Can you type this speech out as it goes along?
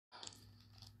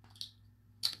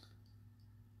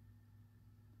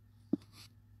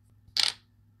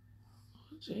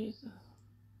Jesus.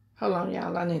 Hold on,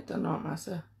 y'all. I need to anoint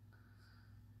myself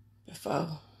before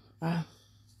I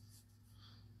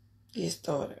get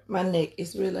started. My neck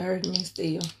is really hurting me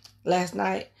still. Last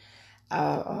night,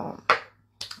 I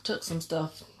took some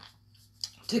stuff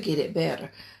to get it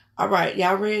better. All right,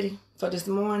 y'all ready for this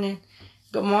morning?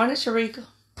 Good morning, Sharika.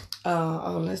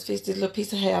 Let's fix this little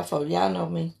piece of hair for y'all. Know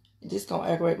me. This gonna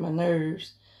aggravate my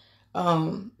nerves.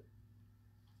 All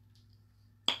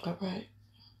right.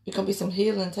 It's gonna be some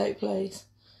healing take place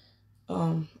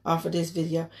off of this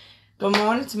video. Good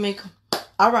morning, Tamika.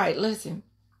 All right, listen.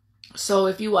 So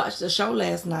if you watched the show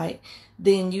last night,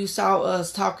 then you saw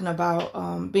us talking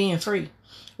about being free,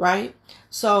 right?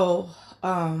 So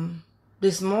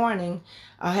this morning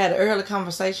I had an early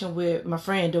conversation with my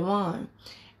friend Dewan,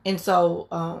 and so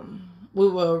we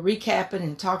were recapping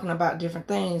and talking about different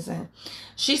things, and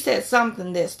she said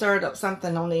something that stirred up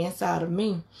something on the inside of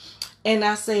me. And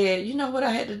I said, you know what I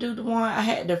had to do, Dewan? I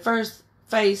had to first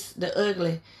face the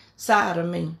ugly side of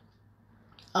me.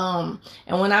 And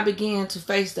when I began to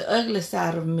face the ugly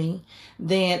side of me,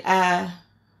 then I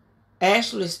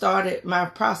actually started my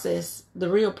process, the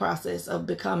real process of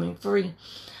becoming free.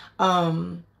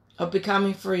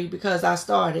 Because I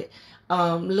started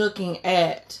looking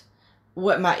at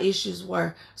what my issues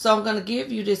were. So I'm going to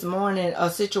give you this morning a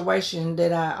situation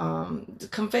that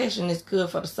confession is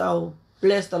good for the soul.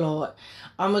 Bless the Lord.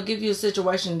 I'm going to give you a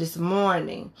situation this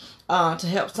morning to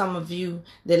help some of you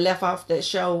that left off that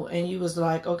show and you was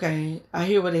like, okay, I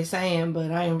hear what they're saying,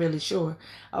 but I ain't really sure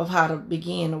of how to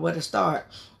begin or where to start.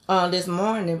 This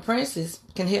morning, Princess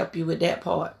can help you with that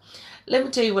part. Let me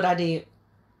tell you what I did.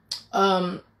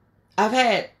 I've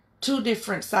had two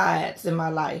different sides in my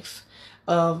life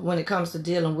of when it comes to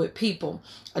dealing with people.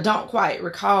 I don't quite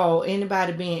recall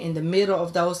anybody being in the middle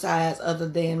of those sides other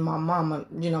than my mama,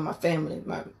 my family,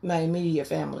 my immediate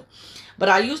family. But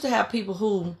I used to have people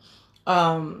who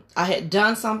I had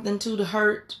done something to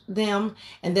hurt them,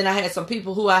 and then I had some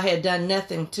people who I had done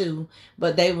nothing to,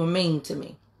 but they were mean to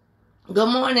me. Good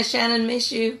morning, Shannon,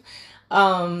 miss you.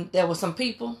 There were some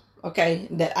people, okay,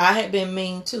 that I had been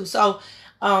mean to. So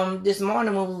this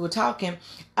morning when we were talking,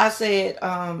 I said,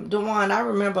 Dewan, I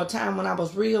remember a time when I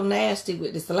was real nasty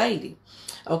with this lady.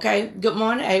 Okay. Good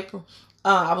morning, April.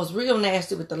 I was real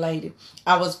nasty with the lady.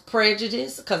 I was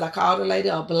prejudiced because I called the lady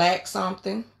a black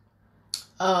something.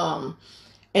 And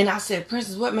I said,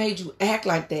 Princess, what made you act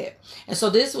like that? And so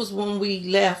this was when we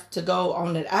left to go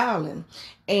on that island.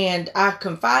 And I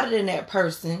confided in that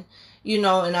person,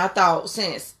 and I thought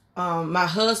since my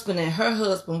husband and her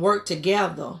husband worked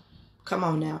together, come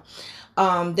on now,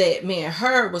 that me and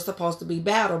her was supposed to be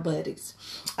battle buddies.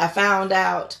 I found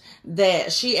out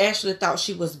that she actually thought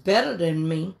she was better than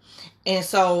me. And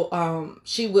so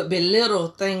she would belittle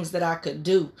things that I could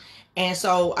do. And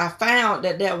so I found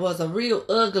that there was a real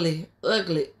ugly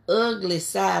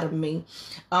side of me.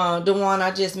 The one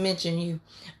I just mentioned you.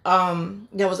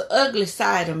 There was an ugly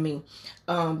side of me.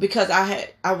 Because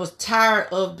I was tired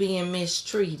of being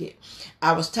mistreated.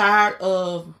 I was tired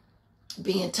of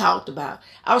being talked about.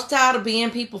 I was tired of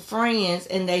being people's friends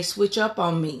and they switch up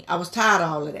on me. I was tired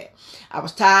of all of that. I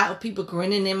was tired of people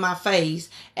grinning in my face,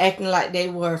 acting like they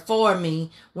were for me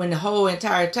when the whole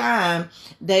entire time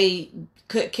they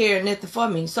could care nothing for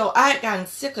me. So I had gotten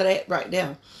sick of that right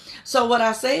there. So what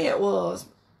I said was,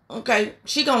 okay,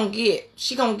 she gonna get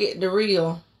the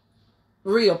real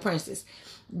Princess.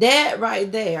 That right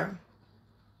there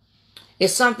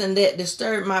is something that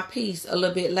disturbed my peace a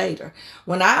little bit later.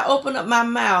 When I opened up my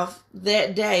mouth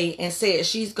that day and said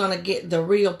she's going to get the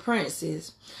real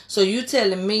Princess. So you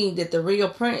telling me that the real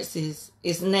Princess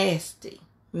is nasty,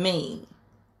 mean.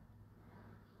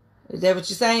 Is that what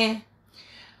you're saying?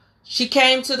 She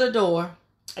came to the door.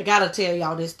 I got to tell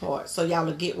y'all this part so y'all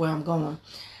will get where I'm going.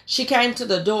 She came to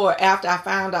the door after I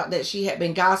found out that she had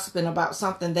been gossiping about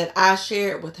something that I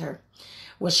shared with her.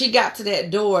 When she got to that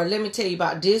door, let me tell you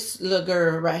about this little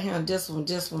girl right here. This one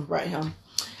right here.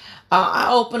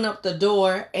 I opened up the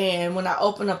door, and when I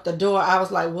opened up the door, I was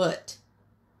like, what?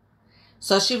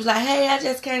 So she was like, hey, I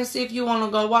just came to see if you want to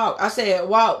go walk. I said,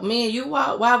 walk? Me and you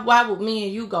walk? Why would me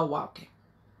and you go walking?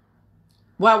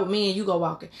 Why would me and you go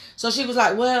walking? So she was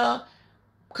like, well,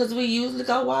 because we usually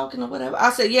go walking or whatever.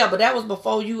 I said, yeah, but that was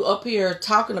before you up here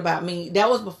talking about me. That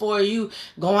was before you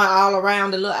going all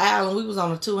around the little island. We was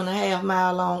on a 2.5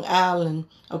 mile long island,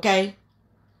 okay?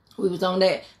 We was on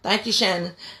that. Thank you,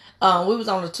 Shannon. We was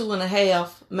on a 2.5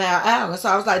 mile island. So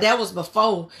I was like, that was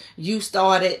before you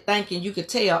started thinking you could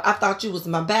tell. I thought you was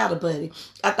my battle buddy.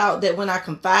 I thought that when I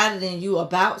confided in you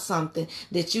about something,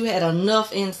 that you had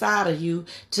enough inside of you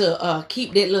to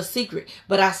keep that little secret.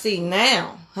 But I see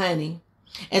now, honey,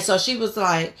 And so she was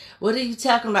like, what are you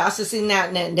talking about? I said, see,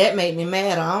 now that made me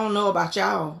mad. I don't know about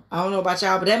y'all.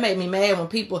 But that made me mad when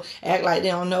people act like they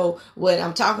don't know what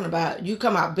I'm talking about. You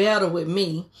come out better with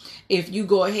me if you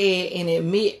go ahead and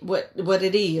admit what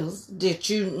it is that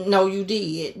you know you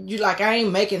did. You like, I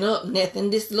ain't making up nothing.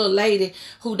 This little lady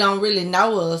who don't really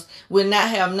know us would not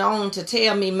have known to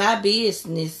tell me my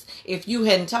business if you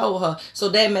hadn't told her. So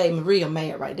that made me real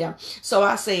mad right there. So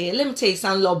I said, let me tell you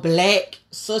something, little black,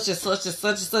 such and such and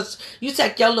such and such. You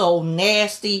take your little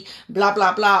nasty, blah,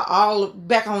 blah, blah, all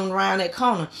back on around that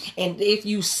corner. And if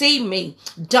you see me,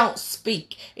 don't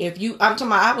speak. I'm talking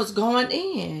about, I was going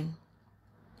in.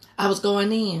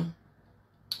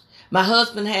 My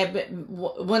husband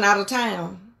went out of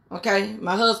town. Okay.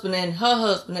 My husband and her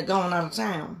husband had gone out of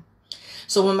town.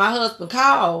 So when my husband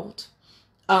called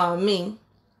me,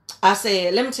 I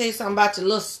said, let me tell you something about your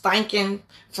little stinking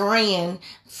friend,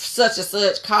 such and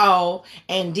such called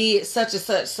and did such and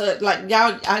such. Like,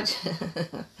 y'all,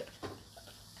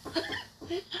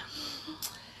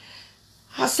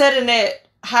 I sat in that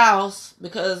house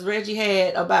because Reggie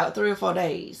had about 3 or 4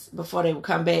 days before they would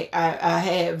come back. I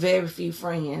had very few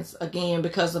friends, again,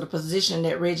 because of the position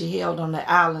that Reggie held on the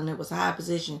island. It was a high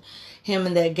position. Him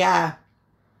and that guy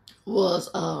was,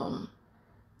 come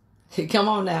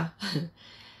on now.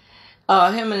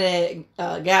 Him and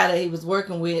that guy that he was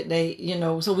working with, they,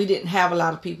 so we didn't have a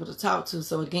lot of people to talk to.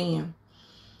 So again,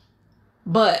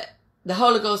 but the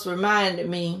Holy Ghost reminded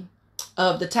me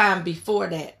of the time before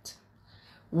that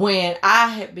when I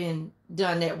had been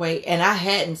done that way and I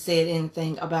hadn't said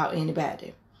anything about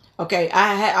anybody. Okay,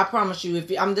 I promise you,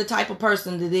 I'm the type of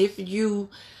person that if you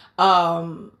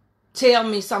tell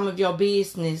me some of your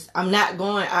business, I'm not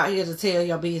going out here to tell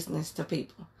your business to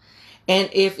people. And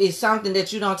if it's something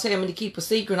that you don't tell me to keep a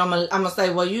secret, I'm gonna say,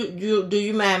 well, you do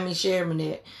you mind me sharing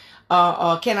it?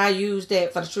 Or can I use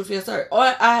that for the Truth Field Search? Or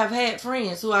I have had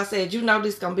friends who I said,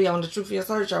 this gonna be on the Truth Field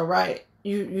Search, all right?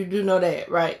 You do know that,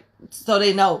 right? So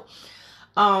they know.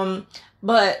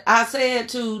 But I said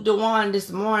to Dewan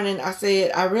this morning, I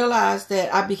said, I realized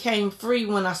that I became free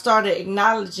when I started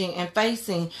acknowledging and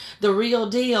facing the real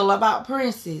deal about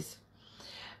Princess.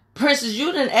 Princess,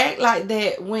 you didn't act like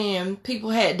that when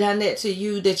people had done that to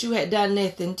you that you had done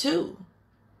nothing to.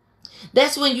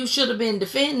 That's when you should have been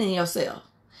defending yourself.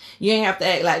 You ain't have to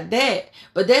act like that.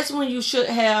 But that's when you should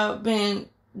have been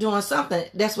doing something.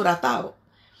 That's what I thought.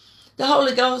 The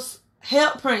Holy Ghost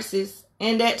helped Princess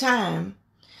in that time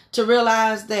to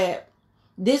realize that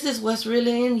this is what's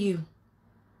really in you.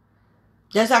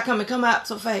 That's how come it come out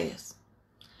so fast.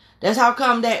 That's how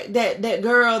come that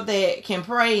girl that can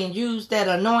pray and use that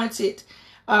anointed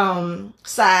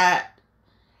side,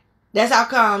 that's how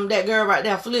come that girl right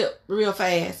there flipped real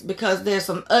fast, because there's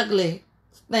some ugly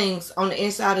things on the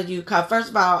inside of you. Cause first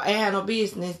of all, I had no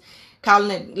business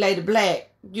calling it Lady Black.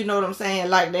 You know what I'm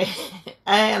saying? Like that.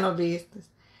 I had no business.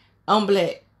 I'm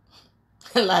black.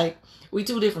 Like, we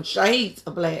two different shades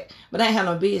of black. But I ain't had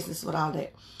no business with all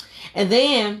that. And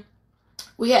then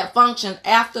we had functions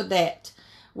after that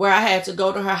where I had to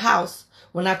go to her house.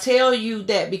 When I tell you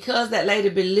that because that lady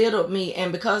belittled me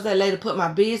and because that lady put my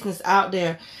business out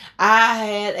there, I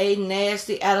had a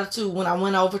nasty attitude when I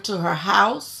went over to her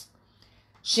house.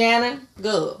 Shannon,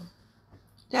 good.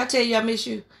 Did I tell you I miss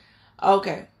you?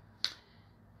 Okay.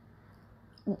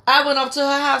 I went up to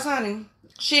her house, honey.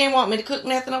 She didn't want me to cook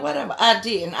nothing or whatever. I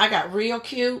didn't. I got real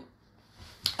cute.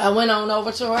 I went on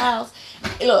over to her house.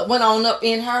 Look, went on up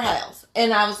in her house.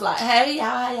 And I was like, hey, y'all,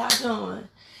 how y'all doing?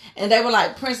 And they were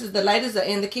like, Princess, the ladies are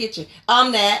in the kitchen.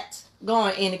 I'm not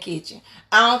going in the kitchen.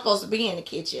 I'm supposed to be in the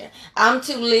kitchen. I'm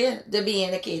too little to be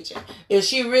in the kitchen. If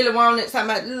she really wanted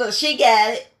somebody, look, she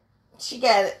got it. She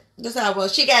got it. That's how it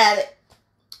was. She got it.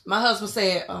 My husband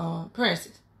said,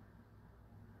 Princess,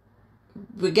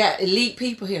 we got elite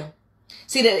people here.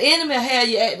 See, the enemy had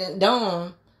you acting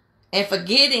dumb and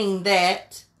forgetting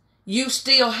that you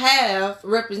still have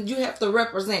to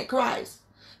represent Christ.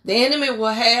 The enemy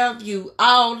will have you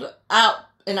all out,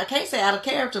 and I can't say out of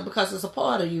character because it's a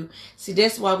part of you. See,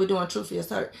 that's why we're doing Truth Field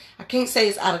Search. I can't say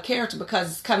it's out of character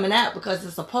because it's coming out because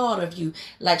it's a part of you.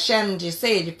 Like Shannon just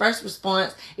said, your first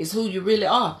response is who you really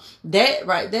are. That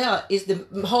right there is the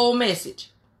whole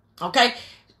message. Okay?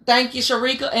 Thank you,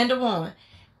 Sharika and the woman.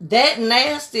 That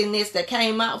nastiness that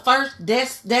came out first,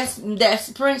 that's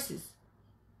Princess.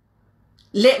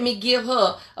 Let me give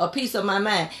her a piece of my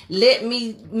mind. Let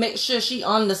me make sure she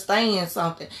understands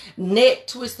something. Neck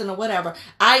twisting or whatever.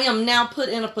 I am now put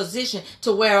in a position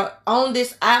to where on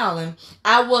this island,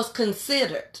 I was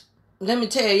considered. Let me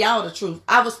tell y'all the truth.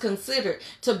 I was considered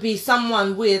to be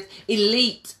someone with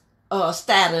elite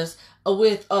status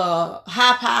with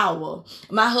high power.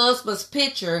 My husband's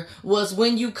picture was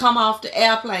when you come off the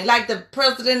airplane, like the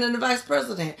president and the vice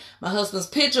president. My husband's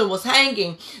picture was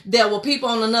hanging. There were people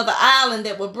on another island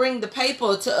that would bring the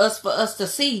paper to us for us to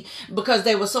see, because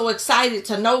they were so excited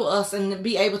to know us and to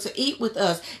be able to eat with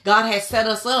us. God had set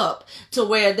us up to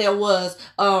where there was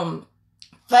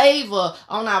favor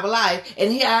on our life,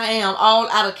 and here I am, all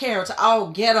out of character, all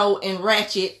ghetto and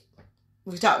ratchet.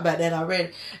 We talked about that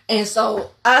already. And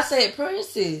so I said,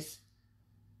 Princess,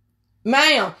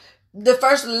 ma'am, the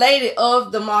first lady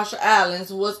of the Marshall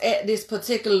Islands was at this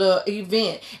particular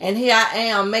event, and here I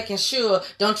am making sure,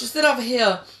 don't you sit over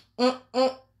here,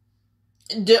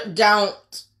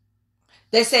 don't.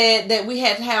 They said that we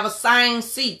had to have assigned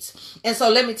seats. And so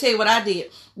let me tell you what I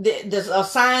did. The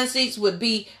assigned seats would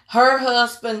be her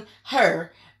husband,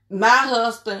 her, my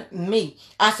husband, me.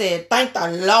 I said, thank the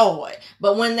Lord.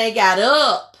 But when they got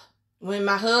up, when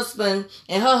my husband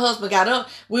and her husband got up,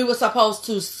 we were supposed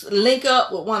to link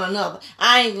up with one another.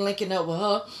 I ain't linking up with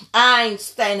her. I ain't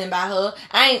standing by her.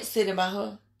 I ain't sitting by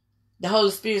her. The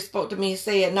Holy Spirit spoke to me and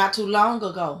said, not too long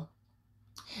ago,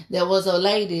 there was a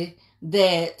lady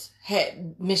that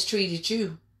had mistreated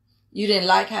you. You didn't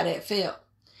like how that felt.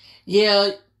 Yeah,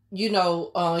 you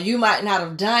might not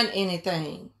have done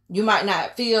anything. You might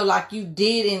not feel like you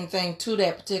did anything to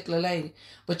that particular lady,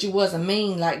 but you wasn't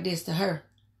mean like this to her.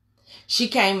 She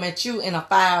came at you in a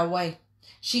fire way.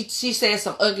 She said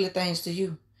some ugly things to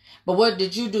you. But what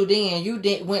did you do then? You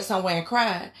went somewhere and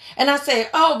cried. And I said,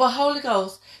 oh, but Holy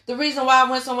Ghost, the reason why I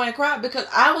went somewhere and cried, because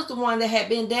I was the one that had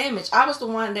been damaged. I was the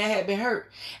one that had been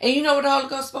hurt. And you know what the Holy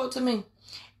Ghost spoke to me?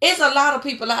 It's a lot of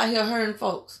people out here hurting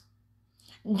folks.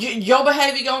 Your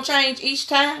behavior gonna change each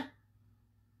time?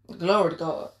 Glory to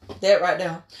God. That right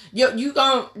there. You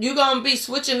gonna be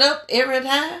switching up every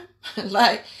time?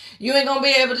 Like, you ain't gonna be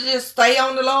able to just stay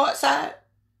on the Lord's side?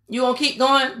 You gonna keep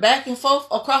going back and forth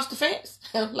across the fence?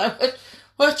 Like,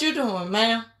 what you doing,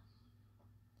 ma'am?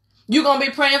 You gonna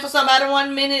be praying for somebody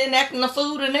one minute and acting a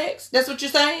fool the next? That's what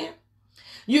you're saying?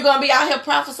 You gonna be out here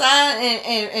prophesying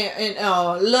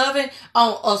and loving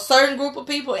on a certain group of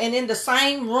people, and in the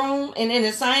same room and in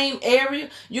the same area,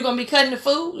 you're gonna be cutting the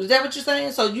food? Is that what you're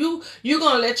saying? So you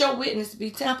gonna let your witness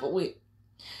be tampered with?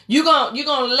 You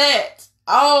gonna let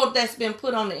all that's been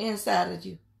put on the inside of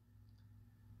you?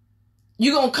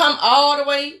 You gonna come all the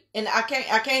way? And I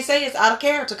can't say it's out of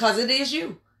character, because it is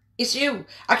you. It's you.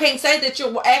 I can't say that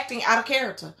you're acting out of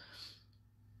character.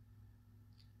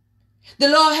 The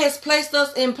Lord has placed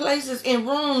us in places, in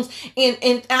rooms, and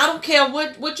I don't care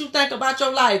what you think about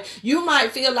your life. You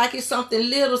might feel like it's something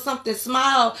little, something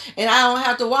small, and I don't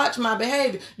have to watch my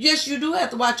behavior. Yes, you do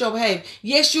have to watch your behavior.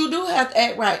 Yes, you do have to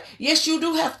act right. Yes, you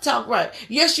do have to talk right.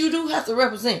 Yes, you do have to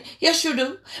represent. Yes, you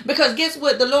do. Because guess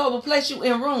what? The Lord will place you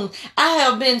in rooms. I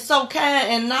have been so kind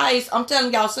and nice, I'm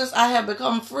telling y'all, since I have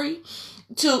become free,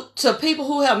 to people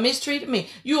who have mistreated me.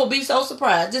 You will be so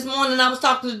surprised. This morning I was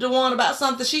talking to Dawn about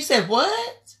something. She said,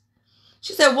 what?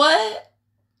 She said, what?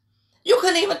 You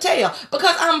couldn't even tell,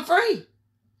 because I'm free.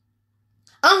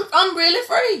 I'm really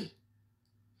free.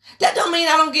 That don't mean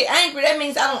I don't get angry. That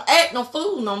means I don't act no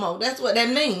fool no more. That's what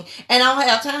that means. And I don't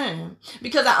have time,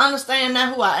 because I understand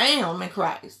now who I am in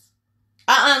Christ.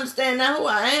 I understand now who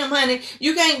I am, honey.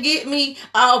 You can't get me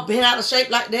all bent out of shape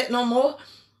like that no more.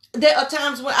 There are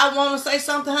times when I want to say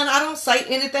something, honey, I don't say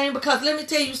anything, because let me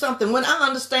tell you something. When I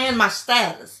understand my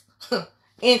status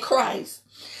in Christ,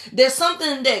 there's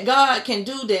something that God can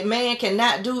do that man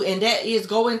cannot do, and that is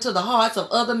go into the hearts of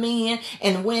other men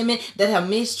and women that have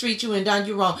mistreated you and done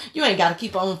you wrong. You ain't got to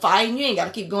keep on fighting. You ain't got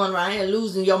to keep going around here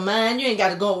losing your mind. You ain't got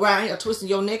to go around here twisting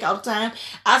your neck all the time.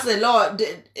 I said, Lord,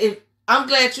 if I'm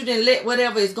glad you didn't let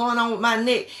whatever is going on with my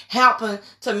neck happen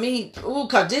to me. Ooh,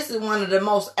 because this is one of the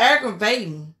most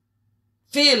aggravating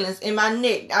feelings in my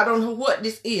neck. I don't know what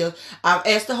this is. I've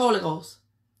asked the Holy Ghost.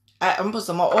 I'm going to put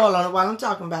some more oil on it while I'm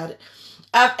talking about it.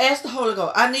 I've asked the Holy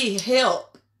Ghost. I need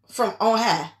help from on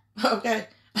high. Okay?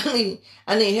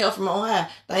 I need help from on high.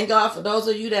 Thank God for those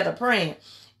of you that are praying.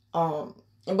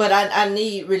 But I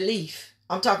need relief.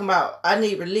 I'm talking about, I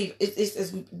need relief.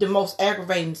 It's the most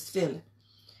aggravating feeling.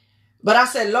 But I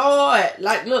said, Lord,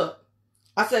 like, look.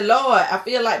 I said, Lord, I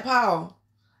feel like Paul.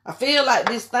 I feel like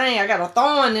this thing, I got a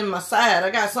thorn in my side.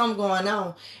 I got something going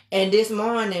on. And this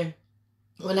morning,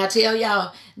 when I tell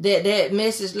y'all that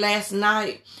message last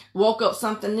night woke up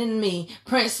something in me,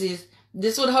 Princess,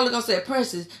 this is what the Holy Ghost said,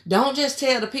 Princess, don't just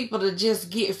tell the people to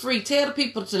just get free. Tell the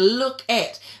people to look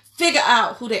at, figure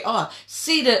out who they are.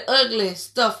 See the ugly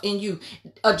stuff in you.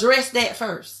 Address that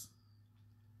first.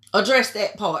 Address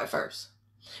that part first.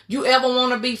 You ever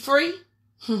want to be free?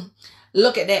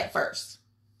 Look at that first.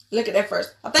 Look at that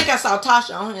first. I think I saw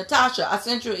Tasha on here. Tasha, I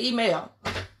sent you an email.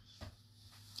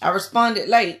 I responded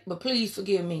late, but please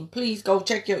forgive me. Please go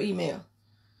check your email.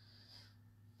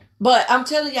 But I'm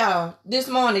telling y'all, this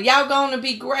morning, y'all gonna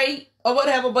be great or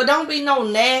whatever, but don't be no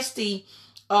nasty,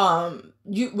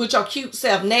 you with your cute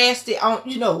self, nasty on,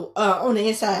 on the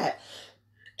inside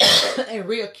and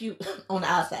real cute on the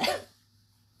outside.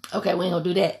 Okay, we ain't gonna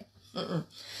do that.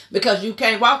 Because you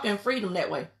can't walk in freedom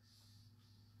that way.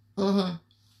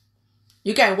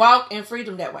 You can't walk in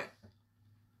freedom that way.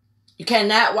 You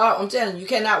cannot walk, I'm telling you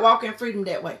cannot walk in freedom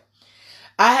that way.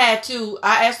 I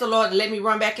asked the Lord to let me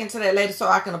run back into that lady so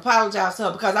I can apologize to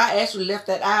her, because I actually left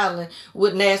that island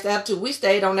with nasty attitude. We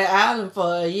stayed on that island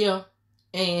for a year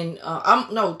and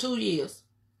 2 years.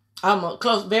 I'm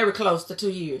very close to 2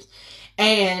 years.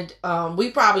 And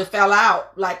we probably fell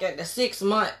out like at the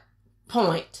 6-month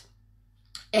point.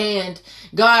 And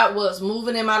God was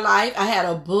moving in my life. I had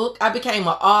a book. I became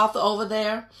an author over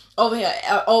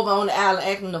on the island,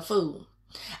 acting a fool.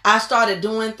 I started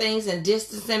doing things and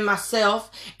distancing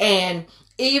myself. And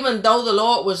even though the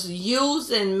Lord was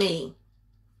using me,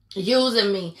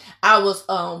 I was,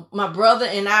 my brother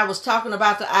and I was talking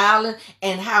about the island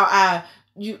and how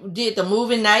you did the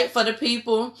movie night for the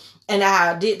people, and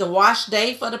I did the wash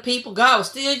day for the people. God was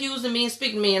still using me and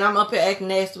speaking to me, and I'm up here acting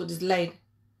nasty with this lady.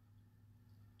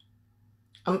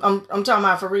 I'm talking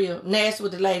about for real, nasty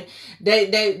with the lady.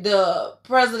 The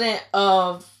president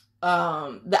of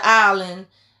the island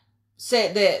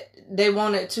said that they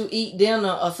wanted to eat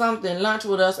dinner or something, lunch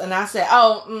with us, and I said,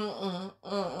 I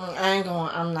ain't going.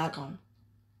 I'm not going.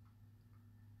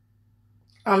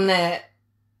 I'm not.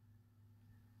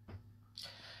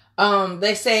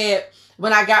 They said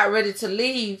when I got ready to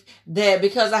leave that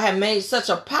because I had made such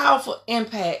a powerful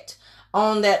impact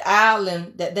on that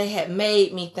island that they had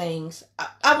made me things.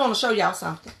 I want to show y'all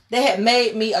something. They had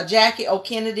made me a Jackie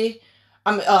Kennedy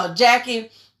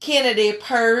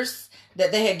purse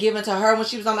that they had given to her when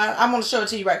she was on the island. I'm going to show it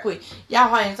to you right quick.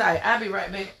 Y'all hang tight. I'll be right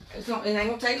back. It ain't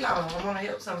going to take long. I want to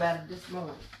help somebody this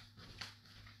morning.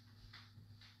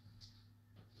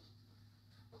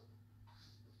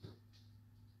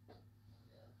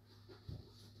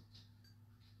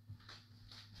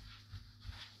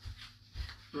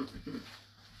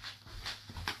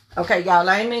 Okay, y'all,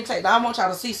 I ain't mean to take that. I want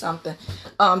y'all to see something.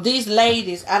 These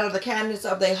ladies, out of the kindness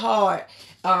of their heart,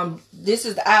 this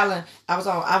is the island I was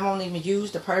on. I won't even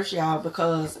use the purse, y'all,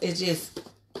 because it's just,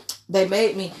 they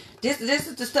made me, this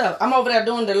is the stuff. I'm over there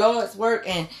doing the Lord's work,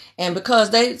 and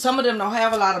because some of them don't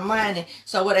have a lot of money,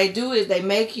 so what they do is they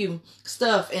make you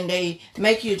stuff, and they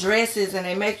make you dresses, and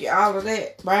they make you all of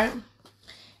that, right?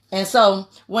 And so,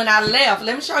 when I left,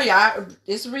 let me show y'all,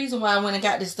 it's the reason why I went and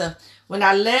got this stuff. When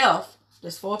I left,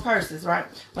 there's 4 purses, right?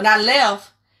 When I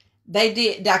left, they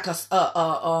did like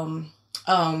a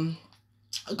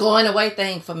going away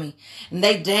thing for me. And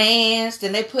they danced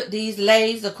and they put these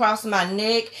lace across my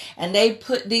neck and they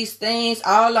put these things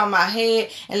all on my head.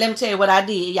 And let me tell you what I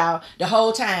did, y'all, the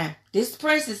whole time. This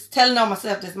princess telling on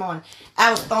myself this morning.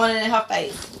 I was throwing it in her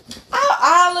face.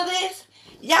 All of this?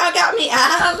 Y'all got me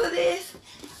all of this?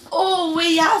 Oh,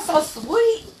 y'all so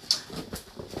sweet.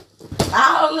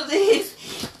 All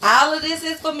of this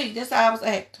is for me. That's how I was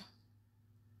acting.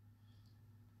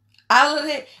 All of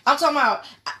that. I'm talking about,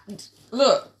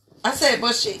 look, I said,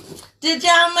 but did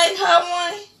y'all make her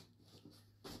one?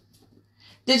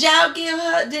 Did y'all give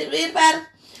her, did anybody?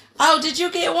 Oh, did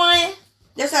you get one?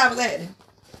 That's how I was acting.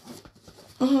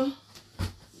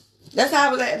 That's how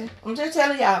I was acting. I'm just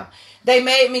telling y'all. They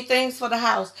made me things for the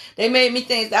house. They made me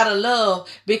things out of love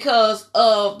because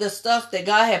of the stuff that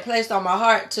God had placed on my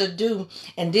heart to do.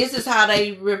 And this is how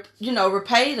they,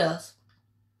 repaid us.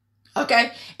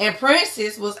 Okay? And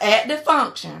Princess was at the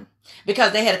function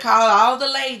because they had called all the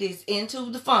ladies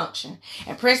into the function.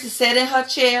 And Princess sat in her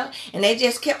chair and they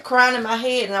just kept crying in my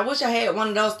head. And I wish I had one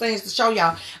of those things to show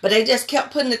y'all. But they just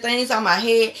kept putting the things on my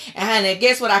head. And honey,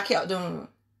 guess what I kept doing?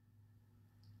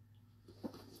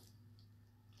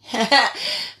 Oh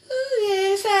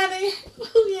yes, honey.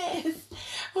 Oh yes.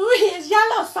 Oh yes.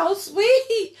 Y'all are so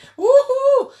sweet.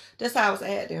 Woohoo. That's how I was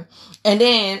acting. And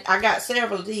then I got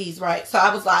several of these, right? So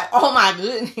I was like, oh my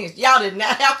goodness. Y'all did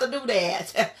not have to do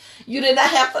that. You did not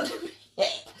have to do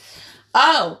that.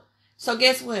 Oh, so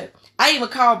guess what? I even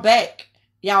called back,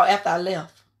 y'all, after I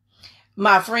left.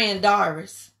 My friend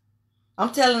Doris.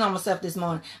 I'm telling on myself this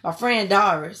morning. My friend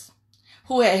Doris,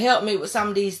 who had helped me with some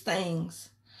of these things.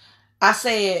 I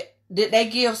said, did they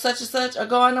give such and such a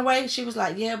going away? She was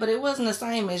like, yeah, but it wasn't the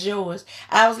same as yours.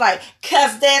 I was like,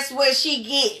 cause that's what she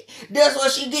get. That's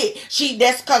what she get.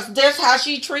 That's how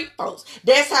she treat folks.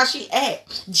 That's how she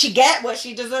act. She got what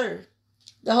she deserved.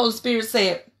 The Holy Spirit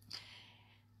said,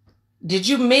 Did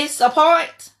you miss a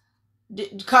point?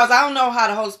 Because I don't know how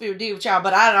the Holy Spirit did with y'all,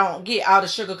 but I don't get all the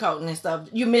sugarcoating and stuff.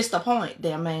 You missed a point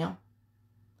there, ma'am.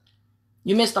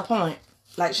 You missed a point.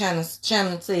 Like Shannon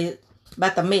said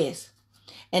about the mess.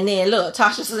 And then look,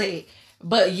 Tasha said,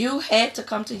 but you had to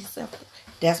come to yourself.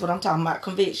 That's what I'm talking about,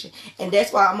 conviction. And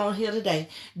that's why I'm on here today.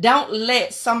 Don't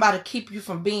let somebody keep you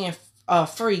from being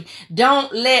free.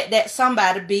 Don't let that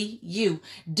somebody be you.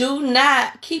 Do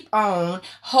not keep on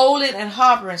holding and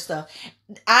harboring stuff.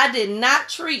 I did not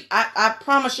treat, I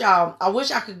promise y'all, I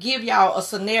wish I could give y'all a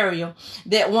scenario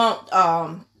that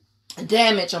won't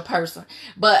damage a person,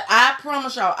 but I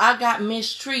promise y'all I got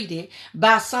mistreated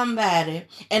by somebody,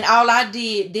 and all I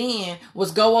did then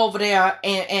was go over there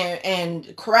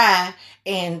and cry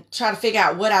and try to figure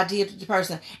out what I did to the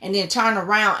person, and then turn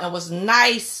around and was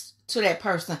nice to that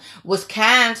person, was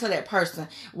kind to that person,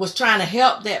 was trying to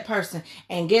help that person.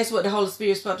 And guess what the Holy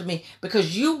Spirit spoke to me?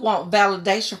 Because you want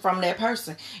validation from that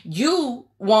person. You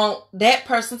want that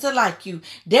person to like you.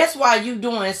 That's why you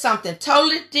doing something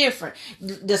totally different.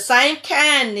 The same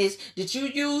kindness that you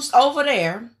used over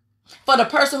there for the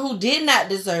person who did not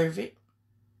deserve it.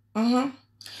 You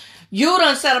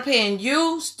done sat up here and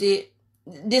used it.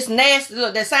 This nasty,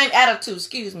 look, that same attitude,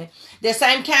 that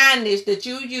same kindness that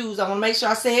you use, I want to make sure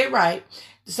I say it right,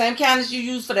 the same kindness you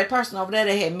used for that person over there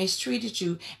that had mistreated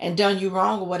you and done you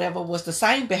wrong or whatever, was the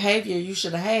same behavior you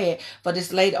should have had for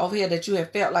this lady over here that you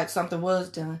had felt like something was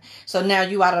done. So now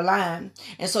you out of line.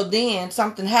 And so then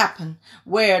something happened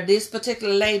where this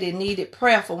particular lady needed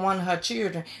prayer for one of her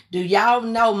children. Do y'all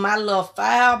know my little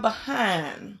foul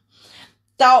behind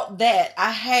thought that I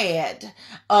had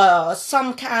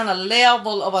some kind of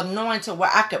level of anointing where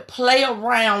I could play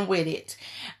around with it.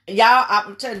 Y'all,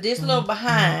 I'm telling you, this little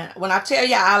behind, when I tell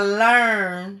y'all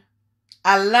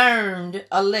I learned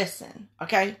a lesson,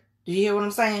 okay? Do you hear what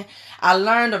I'm saying? I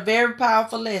learned a very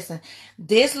powerful lesson.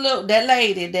 That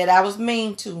lady that I was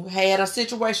mean to had a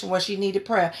situation where she needed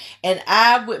prayer. And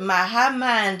I, with my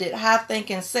high-minded,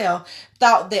 high-thinking self,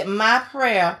 thought that my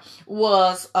prayer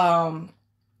was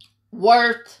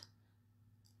worth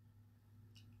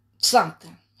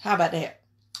something. How about that?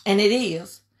 And it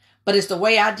is. But it's the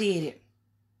way I did it.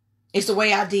 It's the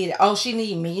way I did it. Oh, she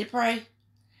need me to pray?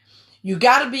 You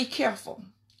got to be careful.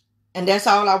 And that's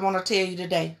all I want to tell you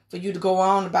today. For you to go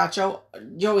on about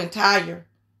your entire.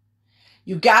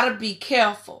 You got to be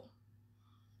careful.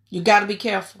 You got to be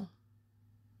careful.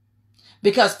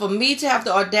 Because for me to have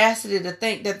the audacity to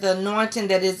think that the anointing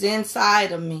that is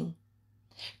inside of me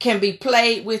can be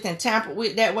played with and tampered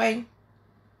with that way,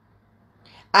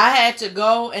 I had to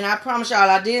go, and I promise y'all,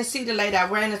 I didn't see the lady. I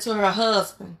ran into her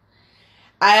husband.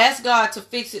 I asked God to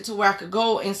fix it to where I could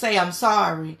go and say I'm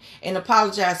sorry and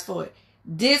apologize for it.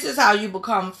 This is how you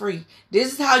become free.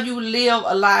 This is how you live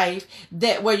a life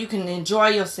where you can enjoy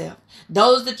yourself.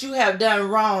 Those that you have done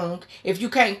wrong, if you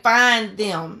can't find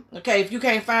them, okay, if you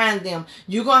can't find them,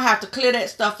 you're going to have to clear that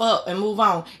stuff up and move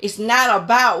on. It's not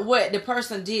about what the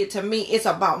person did to me. It's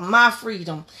about my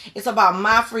freedom. It's about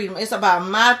my freedom. It's about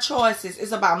my choices.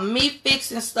 It's about me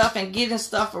fixing stuff and getting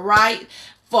stuff right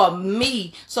for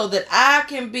me so that I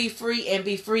can be free and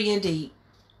be free indeed.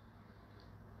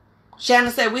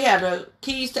 Shannon said we have the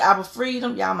keys to our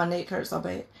freedom. Y'all, my neck hurts so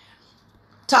bad.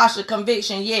 Tasha,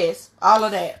 conviction, yes. All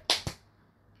of that.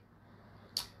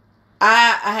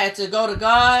 I had to go to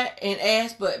God and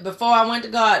ask, but before I went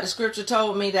to God, the scripture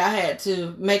told me that I had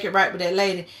to make it right with that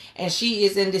lady. And she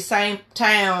is in the same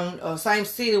town or same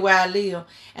city where I live.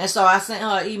 And so I sent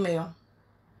her an email.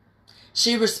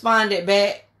 She responded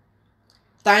back,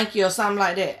 thank you, or something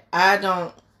like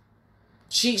that.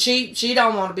 She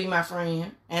don't want to be my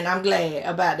friend. And I'm glad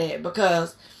about that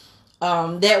because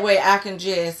that way I can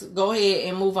just go ahead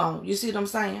and move on. You see what I'm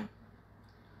saying?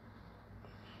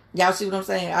 Y'all see what I'm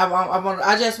saying?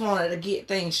 I just wanted to get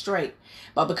things straight.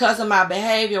 But because of my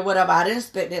behavior, whatever, I didn't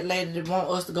expect that lady to want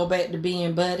us to go back to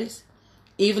being buddies.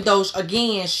 Even though,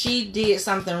 again, she did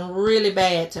something really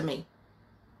bad to me.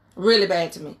 Really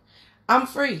bad to me. I'm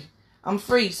free. I'm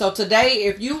free. So today,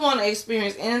 if you want to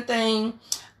experience anything,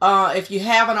 if you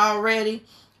haven't already,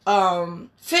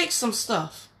 fix some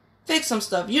stuff. Fix some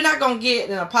stuff. You're not going to get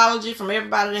an apology from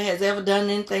everybody that has ever done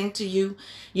anything to you.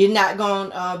 You're not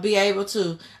going to be able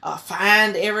to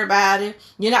find everybody.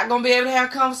 You're not going to be able to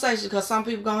have conversations because some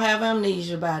people going to have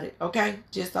amnesia about it. Okay?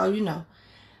 Just so you know.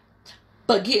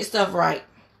 But get stuff right.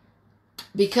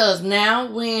 Because now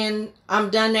when I'm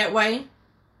done that way,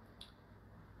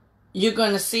 you're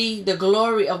going to see the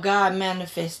glory of God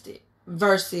manifested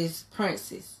versus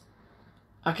princes.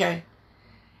 Okay?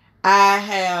 I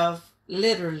have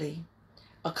literally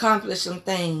accomplished some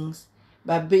things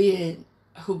by being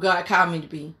who God called me to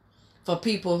be for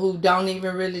people who don't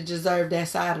even really deserve that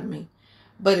side of me.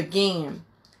 But again,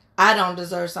 I don't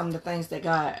deserve some of the things that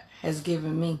God has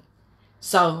given me.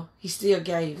 So he still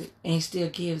gave it, and he still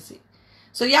gives it.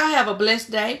 So y'all have a blessed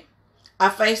day. I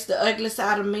faced the ugly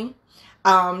side of me.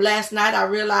 Last night I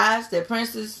realized that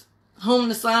Princess, whom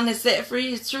the Son has set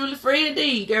free, is truly free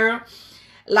indeed, girl.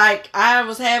 Like, I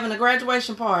was having a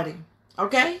graduation party,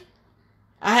 okay?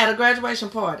 I had a graduation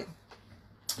party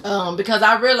because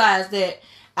I realized that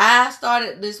I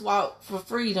started this walk for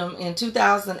freedom in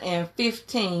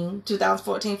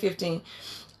 2014-15,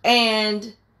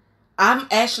 and I'm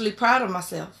actually proud of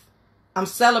myself. I'm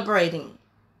celebrating,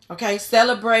 okay?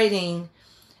 Celebrating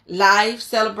life,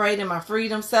 celebrating my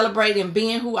freedom, celebrating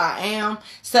being who I am,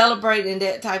 celebrating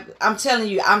that type. I'm telling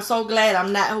you, I'm so glad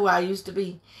I'm not who I used to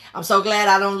be. I'm so glad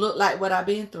I don't look like what I've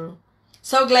been through.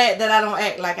 So glad that I don't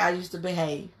act like I used to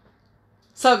behave.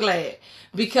 So glad.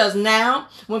 Because now,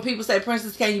 when people say,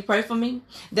 Princess, can you pray for me?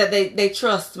 That they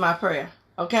trust my prayer.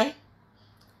 Okay?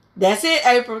 That's it,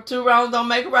 April. 2 wrongs don't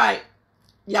make a right.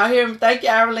 Y'all hear me? Thank you,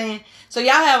 Arlene. So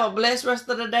y'all have a blessed rest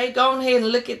of the day. Go ahead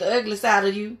and look at the ugly side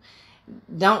of you.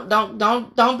 Don't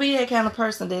be that kind of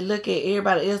person that look at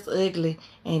everybody else ugly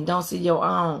and don't see your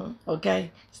own.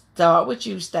 Okay? Start with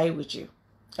you, stay with you.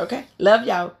 Okay? Love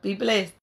y'all. Be blessed.